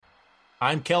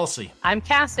I'm Kelsey. I'm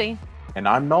Cassie. And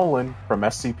I'm Nolan from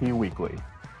SCP Weekly.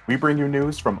 We bring you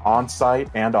news from on-site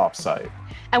and off-site.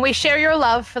 And we share your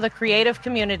love for the creative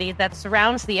community that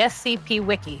surrounds the SCP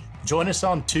Wiki. Join us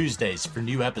on Tuesdays for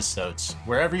new episodes,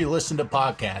 wherever you listen to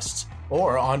podcasts,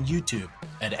 or on YouTube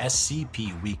at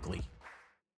SCP Weekly.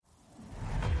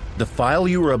 The file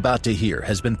you are about to hear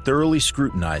has been thoroughly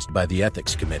scrutinized by the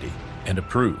Ethics Committee and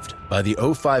approved by the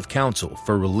O5 Council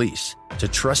for release to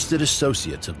trusted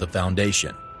associates of the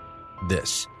Foundation.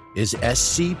 This is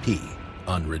SCP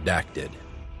Unredacted.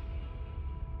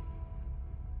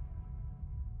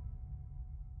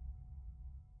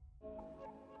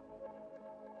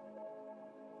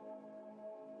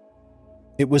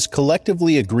 It was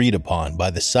collectively agreed upon by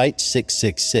the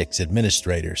Site-666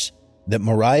 administrators that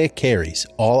Mariah Carey's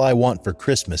All I Want for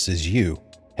Christmas Is You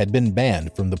had been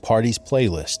banned from the party's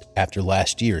playlist after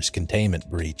last year's containment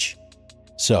breach.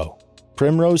 So,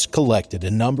 Primrose collected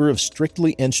a number of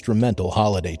strictly instrumental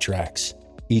holiday tracks,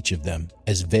 each of them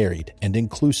as varied and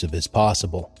inclusive as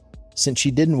possible, since she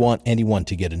didn't want anyone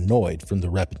to get annoyed from the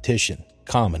repetition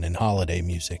common in holiday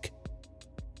music.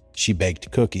 She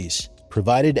baked cookies,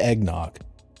 provided eggnog,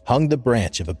 hung the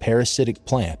branch of a parasitic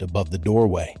plant above the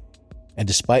doorway, and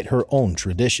despite her own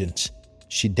traditions,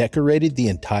 she decorated the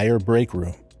entire break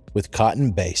room with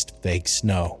cotton-based fake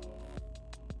snow.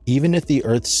 Even if the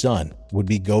Earth's sun would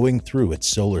be going through its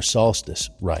solar solstice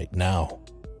right now.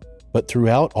 But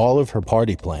throughout all of her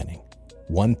party planning,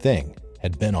 one thing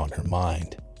had been on her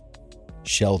mind: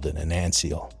 Sheldon and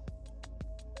Anseal.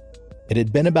 It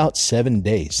had been about 7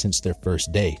 days since their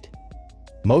first date.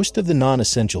 Most of the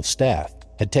non-essential staff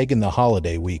had taken the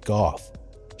holiday week off,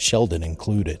 Sheldon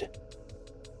included.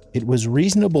 It was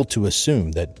reasonable to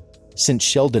assume that since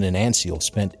Sheldon and Anseal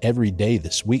spent every day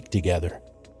this week together,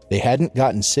 they hadn't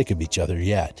gotten sick of each other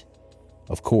yet.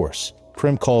 Of course,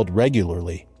 Prim called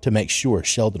regularly to make sure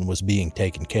Sheldon was being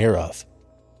taken care of.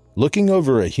 Looking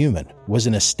over a human was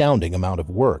an astounding amount of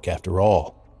work after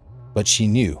all, but she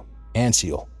knew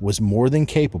Anseal was more than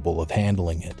capable of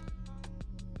handling it.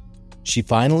 She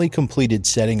finally completed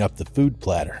setting up the food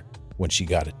platter when she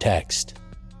got a text.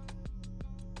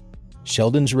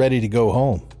 Sheldon's ready to go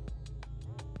home.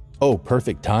 Oh,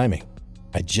 perfect timing.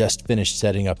 I just finished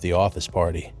setting up the office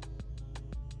party.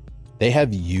 They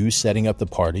have you setting up the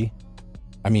party?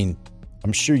 I mean,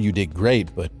 I'm sure you did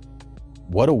great, but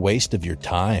what a waste of your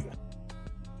time.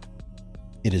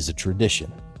 It is a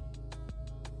tradition.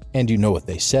 And you know what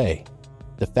they say,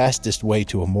 the fastest way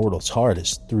to a mortal's heart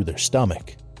is through their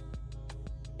stomach.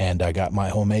 And I got my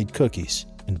homemade cookies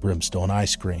and brimstone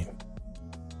ice cream.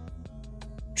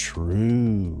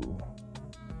 True.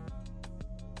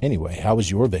 Anyway, how was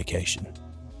your vacation?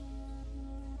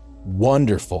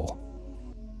 Wonderful.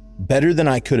 Better than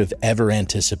I could have ever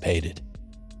anticipated.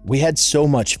 We had so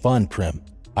much fun, Prim.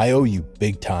 I owe you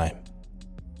big time.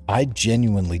 I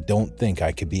genuinely don't think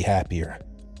I could be happier.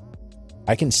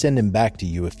 I can send him back to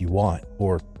you if you want,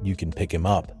 or you can pick him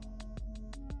up.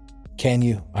 Can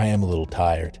you? I am a little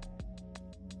tired.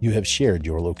 You have shared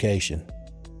your location.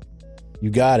 You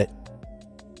got it.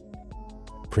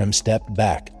 Prim stepped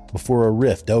back before a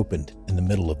rift opened in the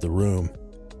middle of the room.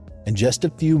 In just a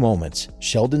few moments,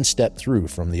 Sheldon stepped through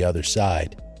from the other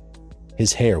side.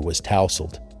 His hair was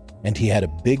tousled, and he had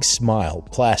a big smile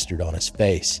plastered on his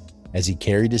face as he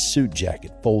carried his suit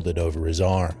jacket folded over his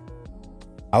arm.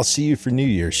 I'll see you for New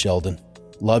Year's, Sheldon.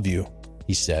 Love you,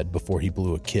 he said before he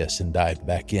blew a kiss and dived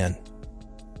back in.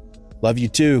 Love you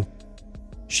too.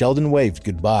 Sheldon waved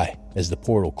goodbye as the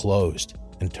portal closed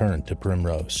and turned to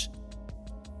Primrose.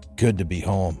 Good to be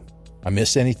home. I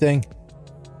miss anything?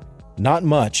 Not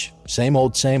much. Same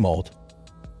old, same old.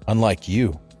 Unlike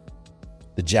you.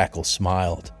 The jackal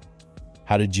smiled.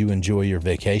 How did you enjoy your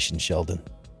vacation, Sheldon?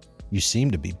 You seem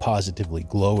to be positively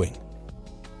glowing.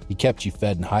 He kept you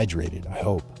fed and hydrated, I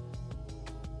hope.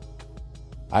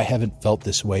 I haven't felt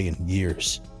this way in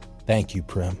years. Thank you,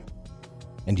 Prim.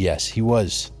 And yes, he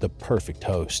was the perfect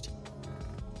host.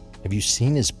 Have you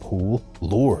seen his pool?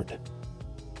 Lord.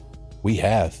 We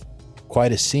have.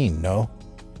 Quite a scene, no?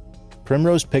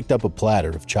 Primrose picked up a platter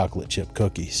of chocolate chip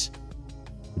cookies.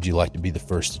 Would you like to be the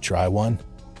first to try one?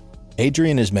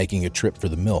 Adrian is making a trip for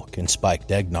the milk and spiked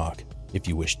eggnog, if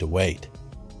you wish to wait.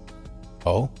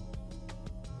 Oh?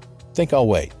 Think I'll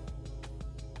wait.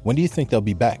 When do you think they'll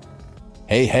be back?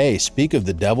 Hey, speak of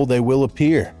the devil, they will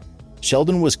appear.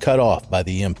 Sheldon was cut off by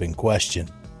the imp in question,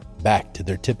 back to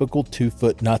their typical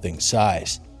 2'0"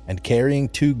 size, and carrying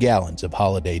 2 gallons of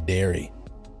holiday dairy.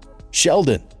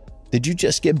 Sheldon, did you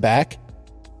just get back?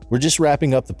 We're just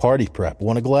wrapping up the party prep.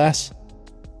 Want a glass?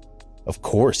 Of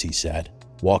course, he said,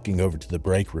 walking over to the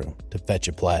break room to fetch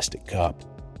a plastic cup.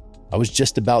 I was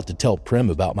just about to tell Prim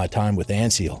about my time with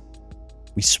Anseal.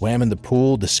 We swam in the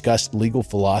pool, discussed legal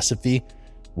philosophy,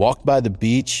 walked by the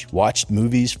beach, watched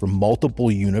movies from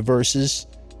multiple universes.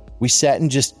 We sat and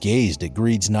just gazed at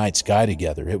Greed's night sky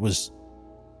together. It was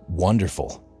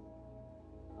wonderful.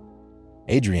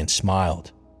 Adrian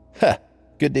smiled.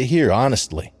 Good to hear,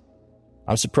 honestly.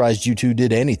 I'm surprised you two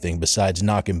did anything besides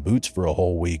knocking boots for a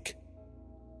whole week.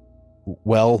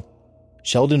 Well,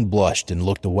 Sheldon blushed and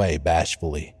looked away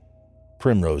bashfully.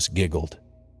 Primrose giggled.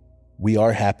 We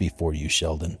are happy for you,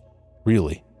 Sheldon.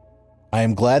 Really. I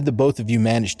am glad the both of you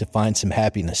managed to find some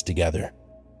happiness together.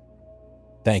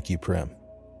 Thank you, Prim.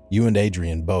 You and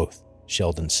Adrian both,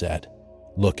 Sheldon said,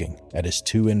 looking at his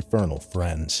two infernal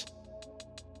friends.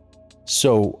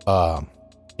 So,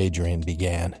 Adrian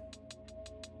began.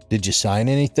 Did you sign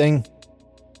anything?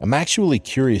 I'm actually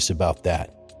curious about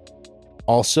that.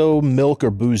 Also, milk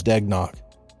or boozed eggnog?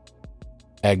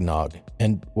 Eggnog.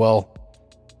 And, well,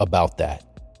 about that.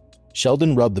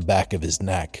 Sheldon rubbed the back of his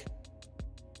neck.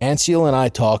 Anseal and I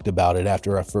talked about it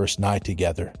after our first night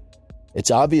together.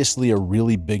 It's obviously a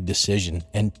really big decision,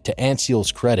 and to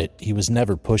Anseal's credit, he was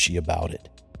never pushy about it.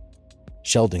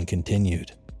 Sheldon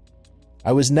continued.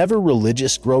 I was never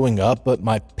religious growing up, but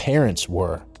my parents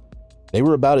were. They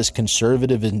were about as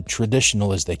conservative and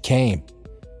traditional as they came.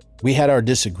 We had our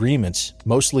disagreements,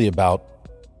 mostly about,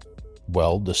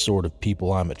 well, the sort of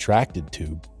people I'm attracted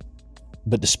to.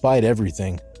 But despite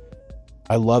everything,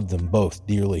 I loved them both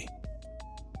dearly.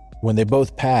 When they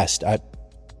both passed, I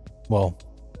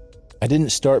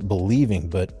didn't start believing,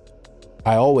 but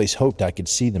I always hoped I could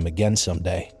see them again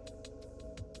someday.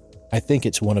 I think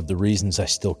it's one of the reasons I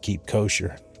still keep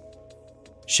kosher.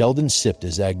 Sheldon sipped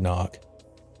his eggnog.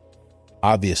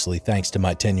 Obviously, thanks to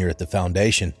my tenure at the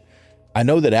Foundation, I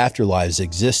know that afterlives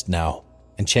exist now,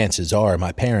 and chances are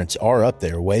my parents are up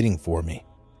there waiting for me,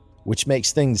 which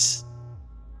makes things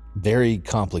very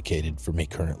complicated for me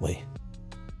currently.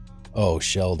 Oh,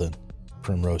 Sheldon,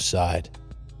 Primrose sighed.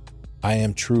 I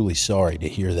am truly sorry to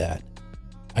hear that.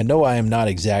 I know I am not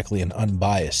exactly an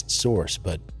unbiased source,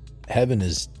 but heaven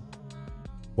is,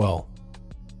 well,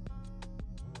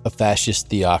 a fascist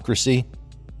theocracy?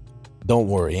 Don't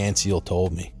worry, Anseal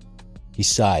told me. He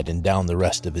sighed and downed the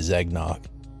rest of his eggnog.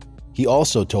 He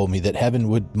also told me that heaven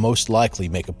would most likely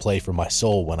make a play for my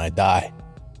soul when I die.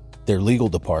 Their legal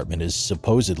department is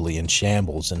supposedly in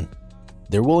shambles, and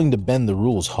they're willing to bend the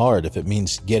rules hard if it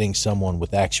means getting someone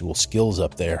with actual skills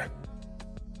up there.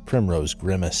 Primrose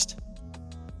grimaced.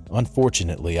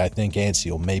 Unfortunately, I think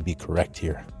Anseal may be correct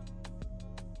here.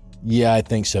 Yeah, I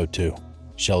think so too,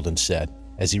 Sheldon said,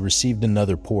 as he received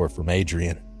another pour from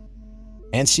Adrian.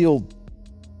 Anseal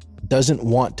doesn't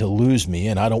want to lose me,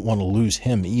 and I don't want to lose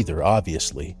him either,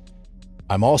 obviously.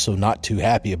 I'm also not too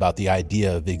happy about the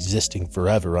idea of existing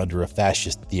forever under a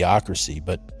fascist theocracy,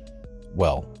 but,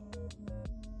 well,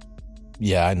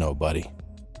 yeah, I know, buddy.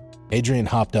 Adrian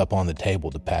hopped up on the table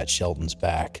to pat Sheldon's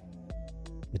back.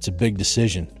 It's a big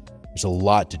decision. There's a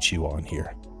lot to chew on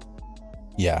here.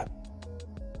 Yeah.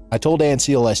 I told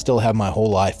Anseal I still have my whole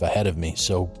life ahead of me,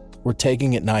 so we're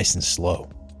taking it nice and slow.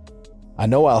 I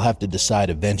know I'll have to decide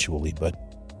eventually, but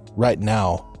right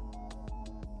now,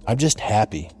 I'm just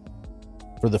happy.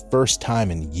 For the first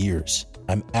time in years,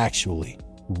 I'm actually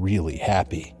really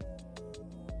happy.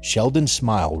 Sheldon's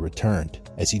smile returned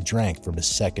as he drank from his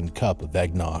second cup of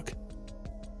eggnog.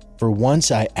 For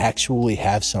once, I actually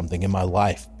have something in my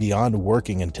life beyond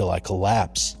working until I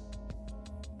collapse.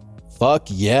 Fuck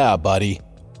yeah, buddy.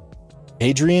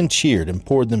 Adrian cheered and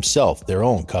poured themselves their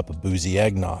own cup of boozy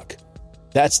eggnog.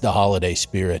 That's the holiday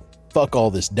spirit. Fuck all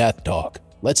this death talk.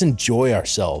 Let's enjoy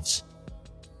ourselves.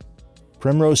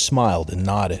 Primrose smiled and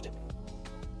nodded.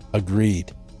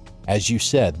 Agreed. As you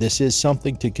said, this is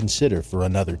something to consider for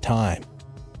another time.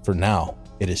 For now,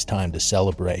 it is time to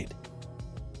celebrate.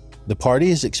 The party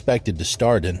is expected to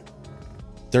start in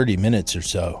 30 minutes or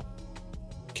so.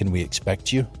 Can we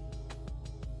expect you?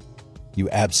 You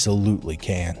absolutely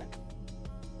can.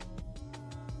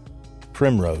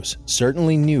 Primrose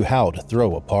certainly knew how to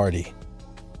throw a party.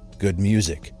 Good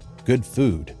music, good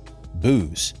food,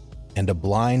 booze, and a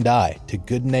blind eye to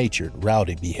good-natured,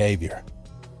 rowdy behavior.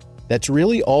 That's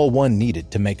really all one needed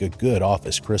to make a good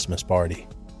office Christmas party.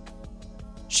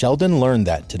 Sheldon learned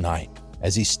that tonight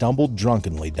as he stumbled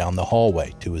drunkenly down the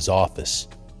hallway to his office.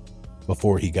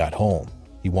 Before he got home,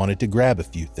 he wanted to grab a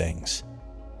few things.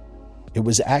 It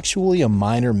was actually a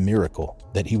minor miracle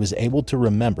that he was able to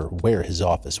remember where his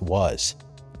office was,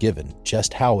 given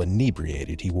just how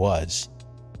inebriated he was.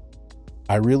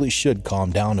 I really should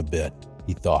calm down a bit,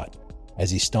 he thought, as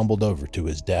he stumbled over to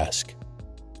his desk.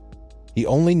 He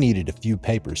only needed a few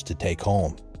papers to take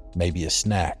home, maybe a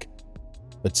snack,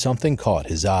 but something caught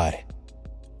his eye.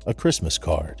 A Christmas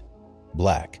card,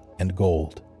 black and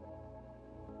gold.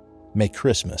 May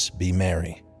Christmas be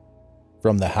merry.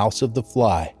 From the House of the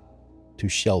Fly to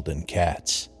Sheldon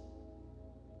Katz.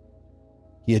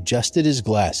 He adjusted his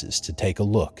glasses to take a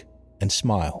look and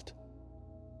smiled.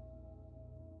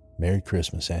 Merry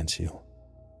Christmas, Anseal,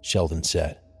 Sheldon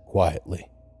said quietly.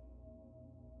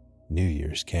 New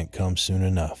Year's can't come soon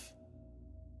enough.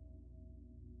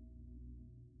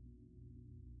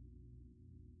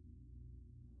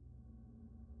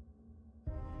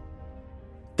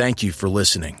 Thank you for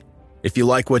listening. If you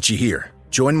like what you hear,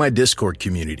 join my Discord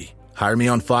community, hire me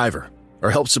on Fiverr, or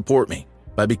help support me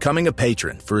by becoming a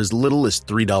patron for as little as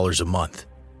 $3 a month.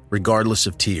 Regardless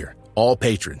of tier, all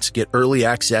patrons get early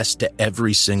access to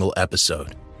every single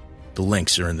episode. The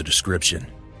links are in the description.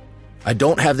 I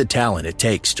don't have the talent it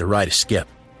takes to write a skip.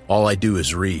 All I do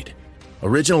is read.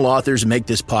 Original authors make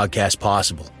this podcast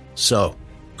possible, so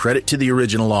credit to the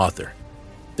original author.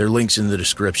 Their link's in the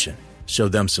description. Show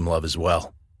them some love as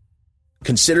well.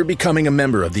 Consider becoming a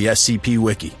member of the SCP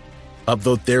Wiki.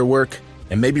 Upvote their work,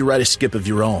 and maybe write a skip of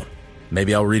your own.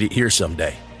 Maybe I'll read it here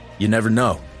someday. You never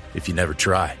know if you never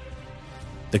try.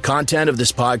 The content of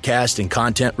this podcast and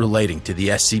content relating to the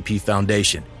SCP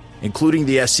Foundation, including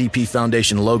the SCP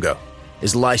Foundation logo,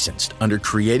 is licensed under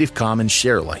Creative Commons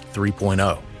Sharealike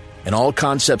 3.0, and all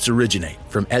concepts originate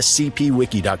from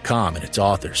scpwiki.com and its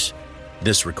authors.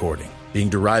 This recording, being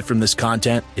derived from this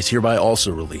content, is hereby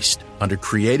also released under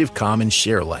Creative Commons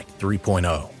Sharealike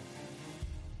 3.0.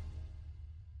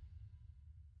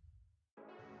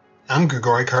 I'm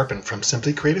Grigori Karpin from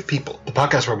Simply Creative People, the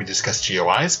podcast where we discuss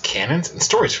GOIs, canons, and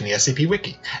stories from the SCP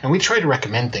Wiki, and we try to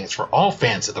recommend things for all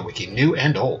fans of the Wiki, new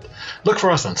and old. Look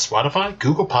for us on Spotify,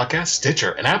 Google Podcasts,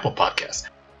 Stitcher, and Apple Podcasts.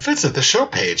 Visit the show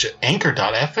page at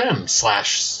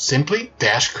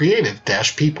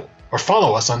anchor.fm/simply-creative-people, or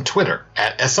follow us on Twitter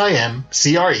at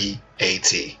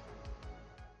SIMCREAT.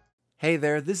 Hey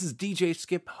there, this is DJ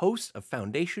Skip, host of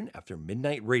Foundation After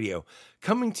Midnight Radio,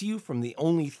 coming to you from the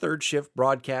only third shift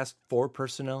broadcast for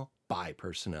personnel, by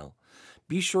personnel.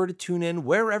 Be sure to tune in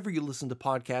wherever you listen to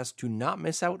podcasts to not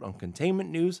miss out on containment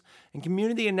news and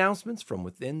community announcements from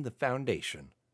within the Foundation.